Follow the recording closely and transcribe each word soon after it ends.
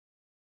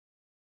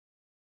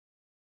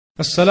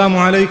Assalamu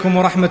alaikum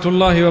wa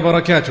rahmatullahi wa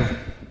barakatuh.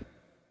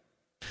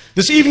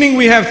 This evening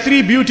we have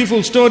three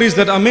beautiful stories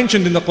that are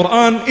mentioned in the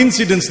Quran,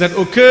 incidents that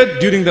occurred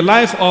during the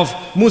life of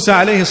Musa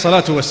alayhi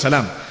salatu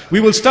wassalam. We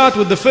will start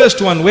with the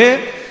first one,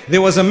 where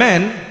there was a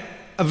man,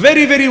 a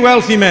very, very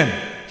wealthy man.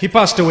 He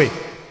passed away.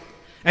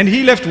 And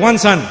he left one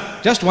son,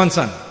 just one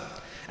son.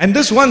 And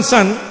this one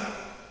son,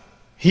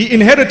 he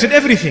inherited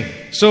everything.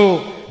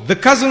 So the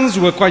cousins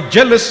were quite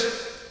jealous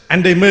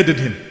and they murdered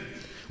him.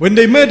 When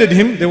they murdered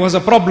him, there was a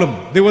problem.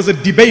 There was a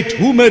debate.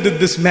 Who murdered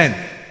this man?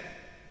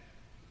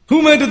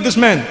 Who murdered this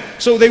man?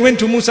 So they went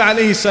to Musa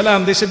alayhi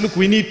salam. They said, look,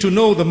 we need to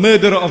know the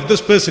murderer of this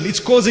person. It's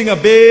causing a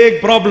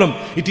big problem.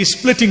 It is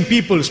splitting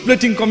people,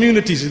 splitting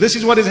communities. This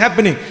is what is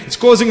happening. It's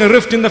causing a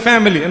rift in the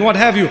family and what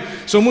have you.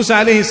 So Musa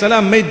alayhi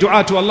salam made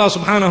dua to Allah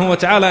subhanahu wa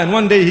ta'ala. And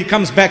one day he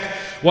comes back.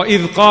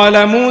 وَإِذْ قَالَ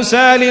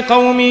مُوسَى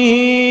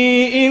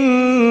لِقَوْمِهِ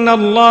إِنَّ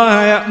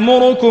اللَّهَ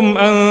يَأْمُرُكُمْ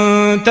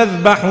أَن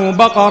تَذْبَحُوا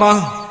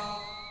بَقَرَةً.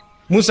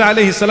 Musa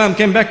alayhi salam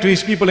came back to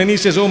his people and he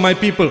says, oh my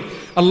people,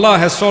 Allah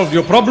has solved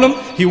your problem.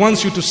 He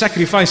wants you to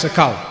sacrifice a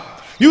cow.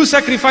 You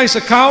sacrifice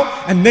a cow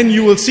and then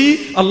you will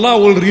see Allah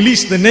will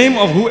release the name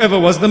of whoever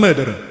was the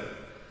murderer.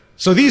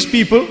 So these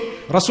people,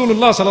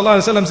 Rasulullah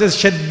sallallahu alaihi wasallam says,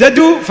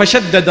 شَدَّدُوا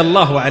فَشَدَّدَ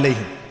اللَّهُ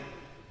عَلَيْهِمْ.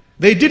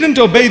 They didn't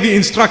obey the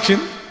instruction.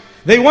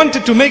 They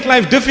wanted to make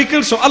life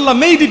difficult, so Allah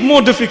made it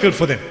more difficult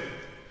for them.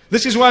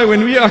 This is why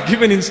when we are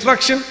given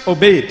instruction,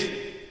 obey it.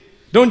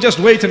 Don't just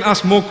wait and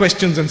ask more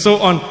questions and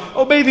so on.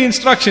 Obey the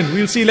instruction.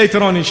 We'll see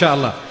later on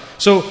inshallah.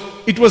 So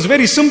it was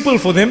very simple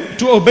for them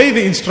to obey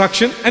the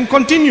instruction and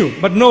continue.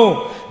 But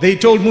no, they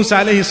told Musa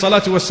alayhi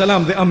salatu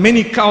wasalam, there are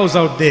many cows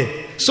out there.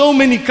 So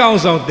many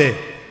cows out there.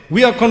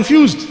 We are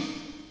confused.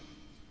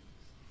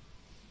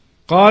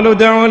 قَالُوا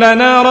دَعُ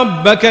لَنَا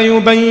رَبَّكَ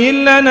يُبَيِّن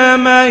لَنَا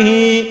مَا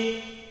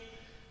هِي.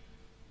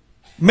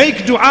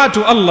 Make dua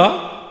to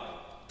Allah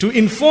to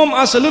inform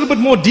us a little bit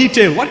more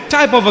detail. What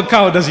type of a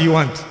cow does he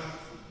want?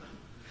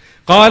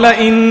 قال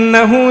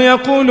إنه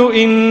يقول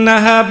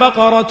إنها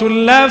بقرة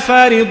لا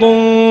فارض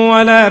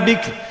ولا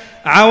بكر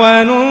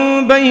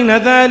عوان بين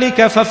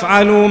ذلك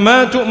فافعلوا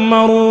ما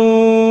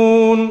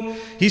تؤمرون.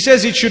 He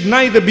says it should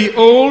neither be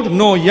old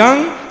nor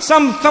young,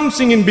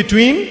 something in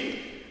between,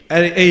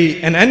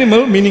 an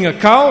animal meaning a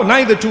cow,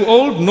 neither too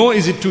old nor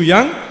is it too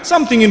young,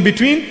 something in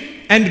between,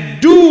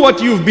 and do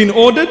what you've been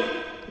ordered,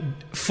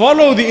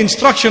 follow the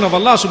instruction of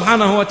Allah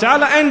subhanahu wa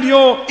ta'ala, and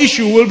your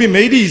issue will be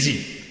made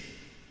easy.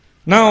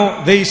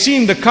 Now they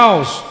seen the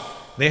cows.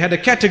 They had a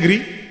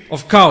category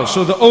of cows.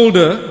 So the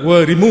older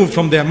were removed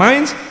from their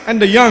minds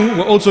and the young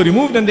were also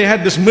removed, and they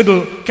had this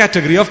middle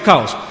category of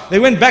cows. They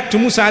went back to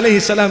Musa alayhi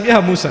salam,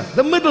 Ya Musa,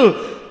 the middle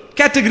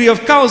category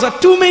of cows are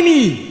too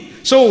many.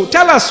 So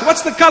tell us,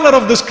 what's the color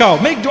of this cow?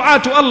 Make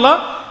dua to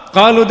Allah.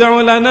 قَالُوا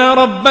دَعُ لَنَا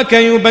رَبَّكَ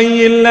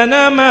يُبَيِّن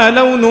لَنَا مَا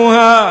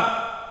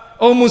لَوْنُهَا.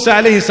 O Musa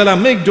alayhi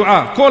salam, make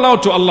dua. Call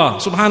out to Allah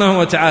subhanahu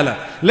wa ta'ala.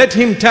 Let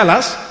him tell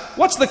us,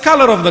 what's the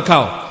color of the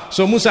cow?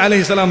 So Musa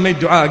alayhi salam made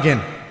dua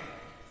again.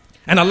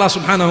 And Allah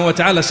subhanahu wa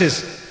ta'ala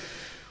says,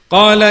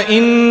 قَالَ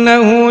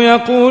إِنَّهُ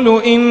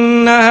يَقُولُ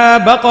إِنَّهَا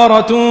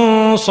بَقَرَةٌ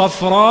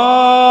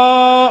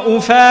صَفْرَاءُ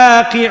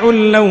فَاقِعٌ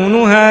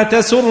لَوْنُهَا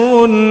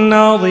تَسُرُّ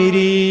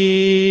النَّاظِرِينَ.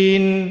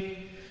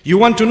 You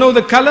want to know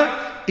the color?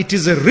 It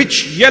is a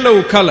rich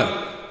yellow color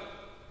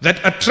that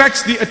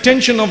attracts the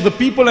attention of the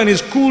people and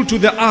is cool to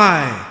the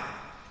eye.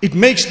 It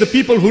makes the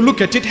people who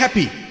look at it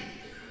happy.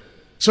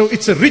 So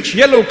it's a rich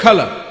yellow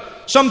color.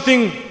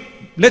 Something,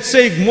 let's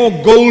say more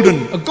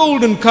golden, a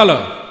golden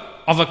color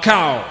of a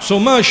cow. So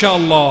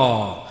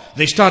mashallah,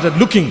 they started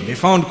looking, they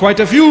found quite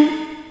a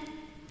few.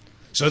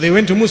 So they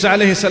went to Musa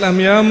alayhi salam,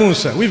 Ya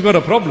Musa, we've got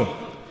a problem.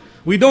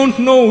 We don't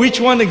know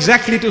which one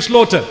exactly to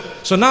slaughter.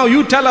 So now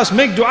you tell us,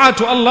 make dua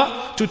to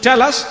Allah to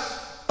tell us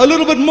a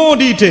little bit more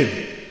detail.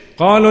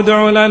 قالوا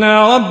دع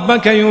لنا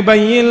ربك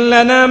يبين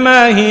لنا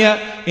ما هي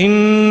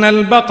إن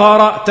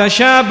البقرة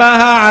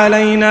تشابه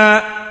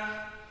علينا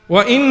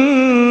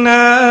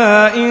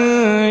وَإِنَّا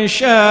إِن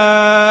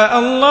شَاءَ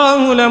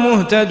اللَّهُ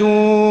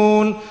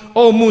لَمُهْتَدُونَ.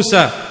 Oh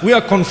Musa, we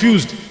are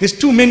confused. There's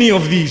too many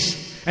of these.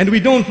 And we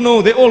don't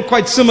know, they're all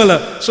quite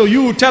similar. So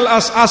you tell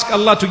us, ask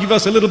Allah to give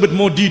us a little bit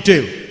more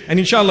detail. And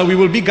inshallah we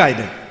will be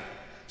guided.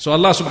 So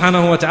Allah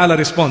subhanahu wa ta'ala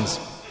responds.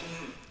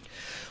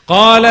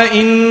 قال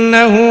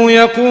إنه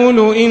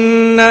يقول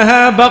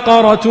إنها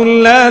بقرة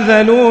لا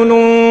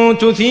ذلول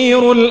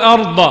تثير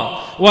الأرض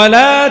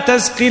ولا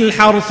تسقي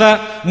الحرث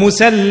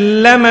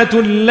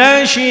مسلمة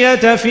لا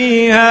شية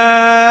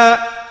فيها.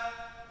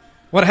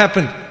 What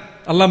happened?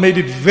 Allah made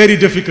it very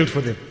difficult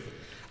for them.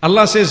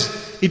 Allah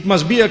says it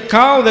must be a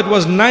cow that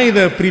was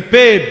neither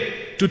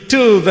prepared to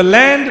till the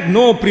land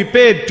nor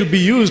prepared to be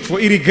used for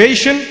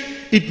irrigation.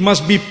 It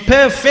must be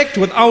perfect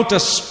without a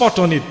spot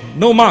on it,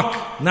 no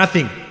mark,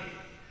 nothing.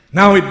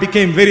 Now it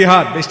became very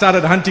hard. They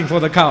started hunting for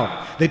the cow.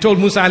 They told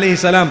Musa alayhi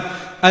salam,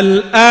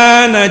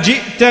 Al-ana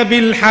ji'ta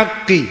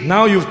bil-haqqi.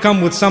 Now you've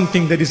come with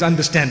something that is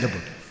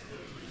understandable.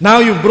 Now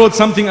you've brought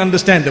something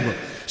understandable.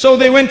 So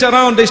they went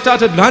around, they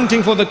started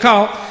hunting for the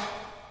cow.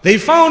 They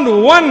found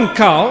one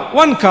cow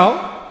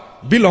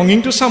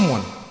belonging to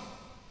someone.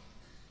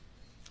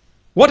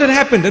 What had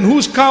happened and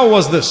whose cow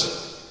was this?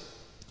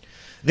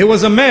 There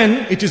was a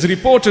man, it is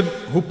reported,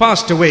 who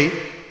passed away,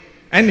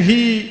 and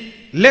he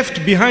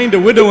left behind a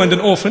widow and an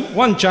orphan,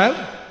 one child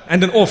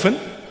and an orphan,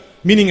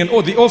 meaning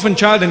the orphan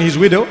child and his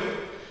widow.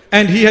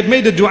 And he had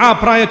made a dua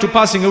prior to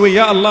passing away.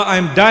 Ya Allah, I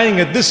am dying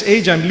at this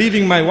age, I am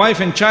leaving my wife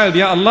and child.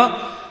 Ya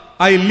Allah,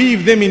 I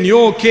leave them in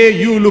your care,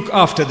 you look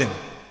after them.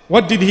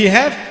 What did he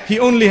have? He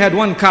only had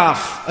one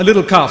calf, a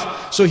little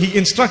calf. So he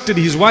instructed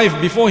his wife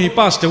before he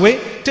passed away,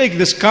 take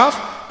this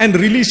calf and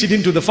release it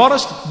into the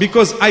forest,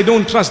 because I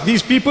don't trust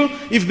these people.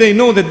 If they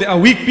know that they are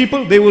weak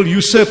people, they will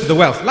usurp the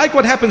wealth. Like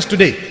what happens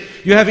today.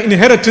 You have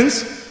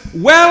inheritance.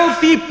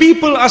 Wealthy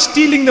people are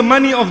stealing the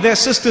money of their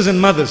sisters and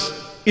mothers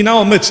in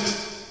our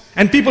midst.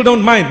 And people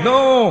don't mind.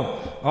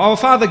 No, our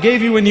father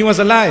gave you when he was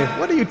alive.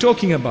 What are you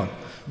talking about?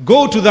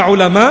 Go to the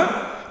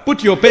ulama,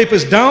 put your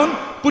papers down,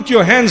 put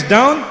your hands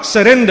down,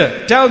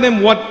 surrender. Tell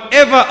them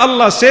whatever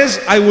Allah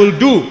says, I will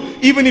do.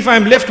 Even if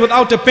I'm left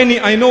without a penny,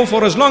 I know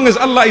for as long as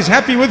Allah is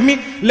happy with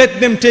me, let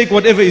them take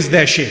whatever is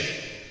their share.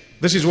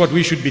 This is what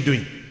we should be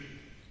doing.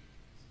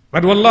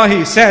 But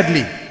wallahi,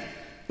 sadly,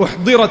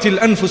 أُحْضِرَتِ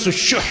الْأَنفُسُ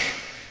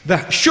الشُّحْ.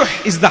 The shuh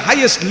is the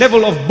highest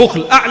level of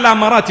bukhl, أعلى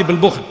مراتب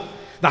البخل.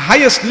 The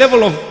highest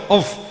level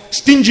of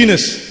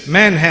stinginess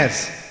man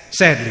has,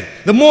 sadly.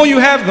 The more you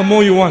have, the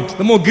more you want.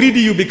 The more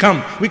greedy you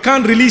become. We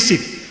can't release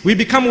it. We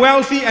become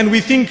wealthy and we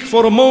think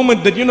for a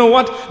moment that, you know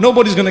what,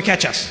 nobody's going to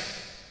catch us.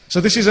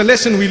 So this is a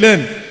lesson we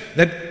learn,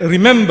 that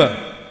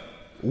remember,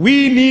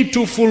 we need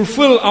to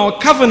fulfill our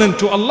covenant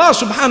to Allah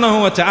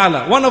subhanahu wa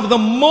ta'ala. One of the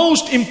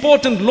most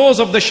important laws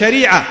of the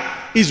Sharia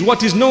is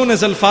what is known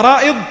as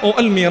al-fara'id or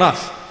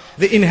al-mirath.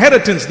 The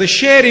inheritance, the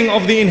sharing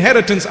of the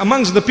inheritance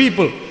amongst the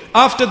people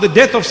after the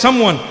death of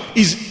someone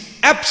is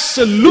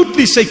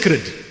absolutely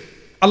sacred.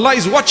 Allah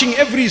is watching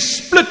every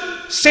split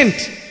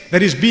cent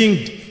that is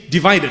being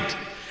divided.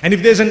 And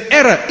if there's an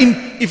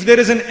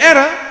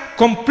error,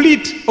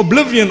 complete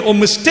oblivion or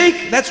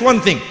mistake, that's one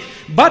thing.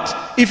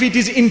 But if it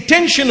is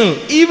intentional,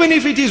 even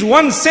if it is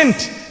 1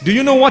 cent, do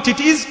you know what it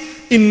is?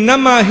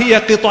 إِنَّمَا هِيَ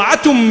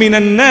قِطَعَةٌ مِّنَ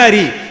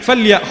النَّارِ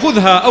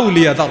فَلْيَأْخُذْهَا أَوْ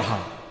لِيَذَرْهَا.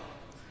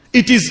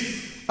 It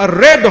is a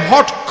red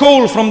hot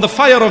coal from the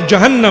fire of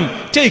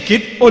Jahannam. Take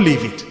it or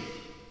leave it.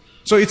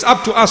 So it's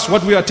up to us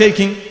what we are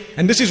taking.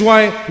 And this is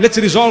why let's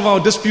resolve our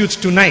disputes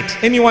tonight.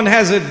 Anyone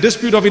has a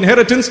dispute of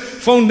inheritance,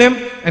 phone them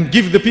and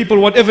give the people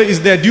whatever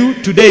is their due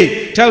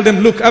today. Tell them,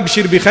 look,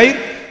 abshir bi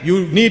khair.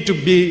 You need to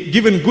be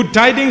given good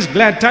tidings,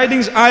 glad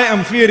tidings. I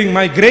am fearing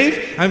my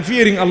grave. I'm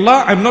fearing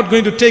Allah. I'm not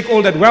going to take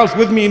all that wealth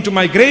with me into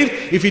my grave.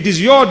 If it is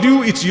your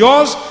due, it's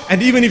yours.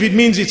 And even if it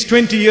means it's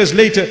 20 years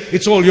later,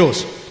 it's all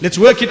yours. Let's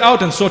work it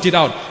out and sort it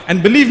out.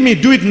 And believe me,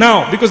 do it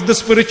now. Because the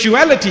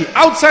spirituality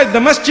outside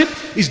the masjid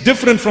is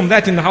different from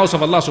that in the house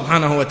of Allah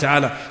subhanahu wa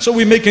ta'ala. So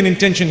we make an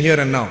intention here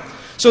and now.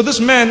 So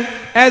this man,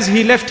 as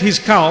he left his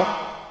cow,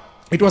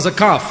 it was a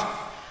calf.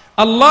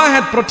 Allah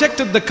had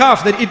protected the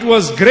calf, that it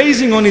was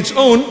grazing on its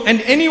own,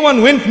 and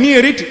anyone went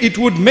near it, it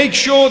would make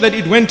sure that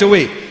it went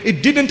away.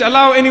 It didn't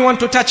allow anyone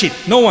to touch it,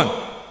 no one.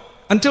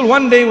 Until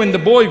one day when the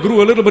boy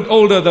grew a little bit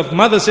older, the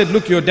mother said,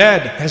 look, your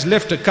dad has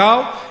left a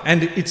cow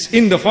and it's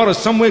in the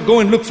forest somewhere, go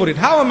and look for it.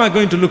 How am I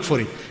going to look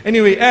for it?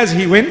 Anyway, as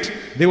he went,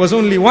 there was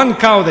only one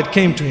cow that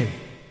came to him.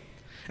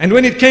 And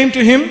when it came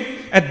to him,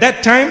 at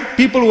that time,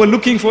 people were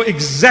looking for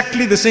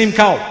exactly the same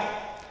cow.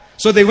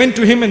 So they went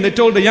to him and they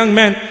told the young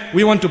man,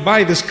 we want to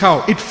buy this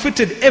cow. It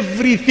fitted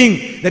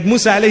everything that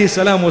Musa alayhi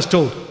salam was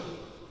told.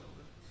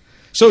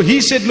 So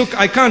he said, look,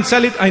 I can't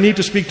sell it, I need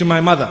to speak to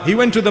my mother. He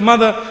went to the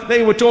mother,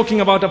 they were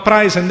talking about a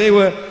price and they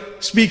were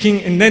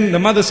speaking, and then the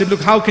mother said,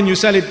 look, how can you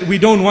sell it? We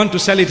don't want to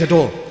sell it at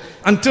all.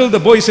 Until the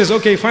boy says,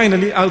 okay,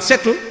 finally, I'll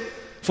settle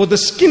for the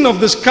skin of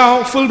this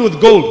cow filled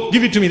with gold.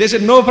 Give it to me. They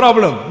said, no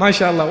problem.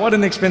 MashaAllah, what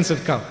an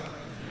expensive cow.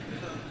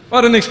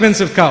 What an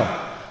expensive cow.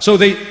 So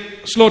they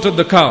slaughtered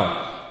the cow.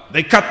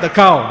 They cut the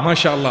cow,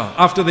 mashallah.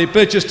 After they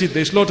purchased it,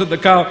 they slaughtered the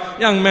cow.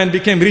 Young man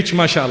became rich,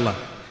 mashallah.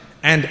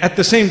 And at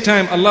the same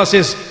time, Allah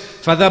says,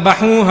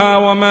 فَذَبَحُوهَا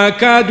وَمَا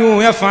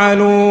كَادُوا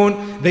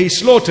يَفْعَلُونَ. They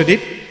slaughtered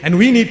it, and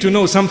we need to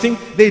know something.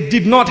 They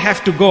did not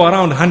have to go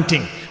around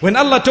hunting. When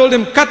Allah told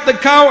them, cut the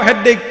cow,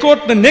 had they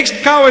caught the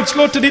next cow and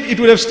slaughtered it, it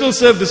would have still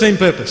served the same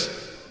purpose.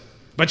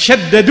 But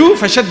شَدَّدُوا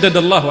فَشَدَّدَ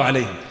اللَّهُ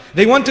عَلَيْهِمْ.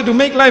 They wanted to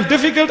make life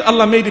difficult,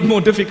 Allah made it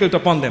more difficult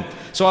upon them.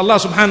 So Allah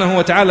subhanahu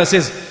wa ta'ala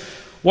says,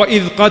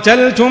 وَإِذْ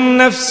قَتَلْتُمْ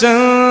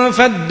نَفْسًا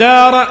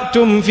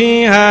فَادَّارَأْتُمْ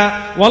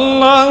فِيهَا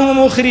وَاللَّهُ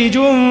مُخْرِجٌ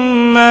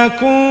مَا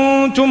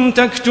كُنْتُمْ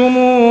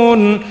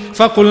تَكْتُمُونَ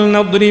فَقُلْنَا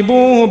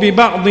اضْرِبُوهُ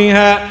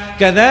بِبَعْضِهَا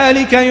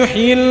كَذَلِكَ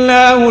يُحْيِي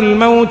اللَّهُ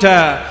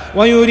الْمَوْتَى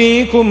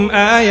وَيُرِيكُمْ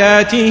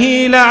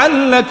آيَاتِهِ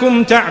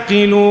لَعَلَّكُمْ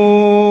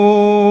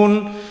تَعْقِلُونَ.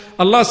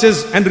 Allah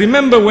says, and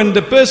remember when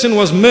the person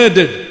was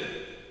murdered,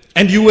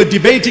 and you were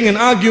debating and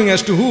arguing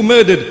as to who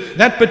murdered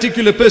that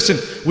particular person,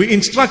 we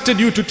instructed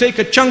you to take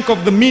a chunk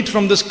of the meat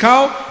from this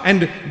cow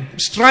and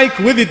strike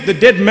with it the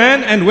dead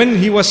man, and when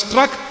he was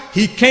struck,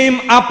 he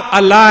came up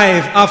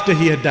alive after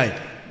he had died.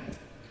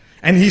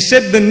 And he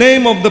said the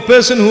name of the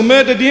person who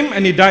murdered him,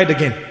 and he died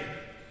again.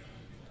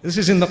 This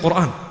is in the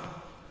Quran.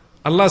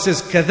 Allah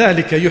says,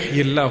 كَذَلِكَ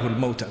يُحْيِي اللَّهُ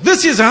الْمَوْتَى.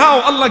 This is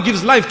how Allah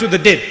gives life to the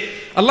dead.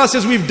 Allah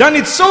says, we've done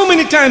it so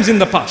many times in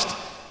the past.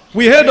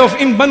 We heard of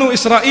in Banu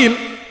Israel,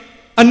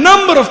 a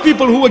number of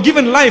people who were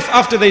given life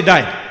after they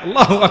died.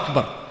 Allahu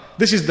Akbar.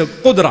 This is the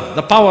qudra,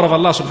 the power of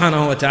Allah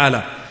subhanahu wa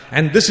ta'ala.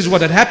 And this is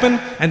what had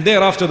happened, and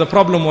thereafter the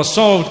problem was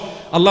solved.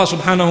 Allah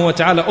subhanahu wa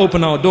ta'ala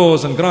open our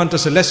doors and grant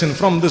us a lesson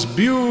from this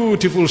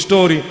beautiful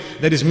story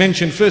that is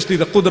mentioned. Firstly,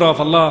 the qudra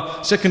of Allah.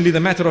 Secondly, the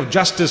matter of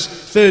justice.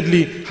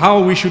 Thirdly,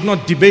 how we should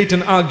not debate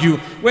and argue.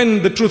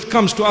 When the truth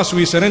comes to us,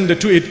 we surrender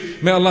to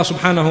it. May Allah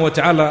subhanahu wa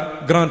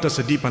ta'ala grant us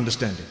a deep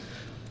understanding.